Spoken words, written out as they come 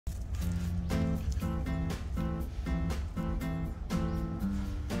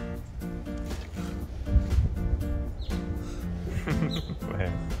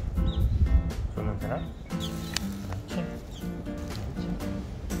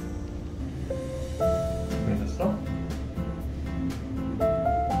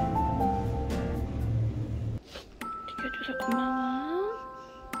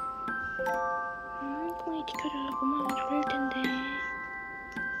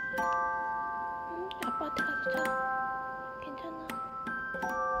아빠한테 가서 자. 괜찮아.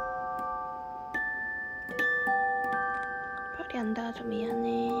 발이 안 닿아서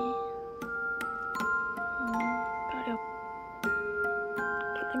미안해. 발이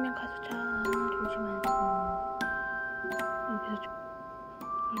풀리면 가서 자. 졸지 말고. 여기서 얼른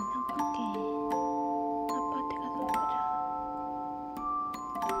하고 올게. 아빠한테 가서 보자.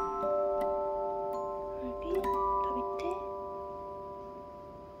 여기? 더 밑에?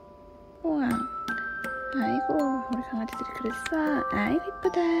 우와. 아이고, 우리 강아지들이 그랬어. 아이고,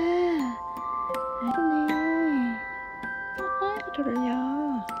 이쁘다. 아이고네. 아이고, 졸려.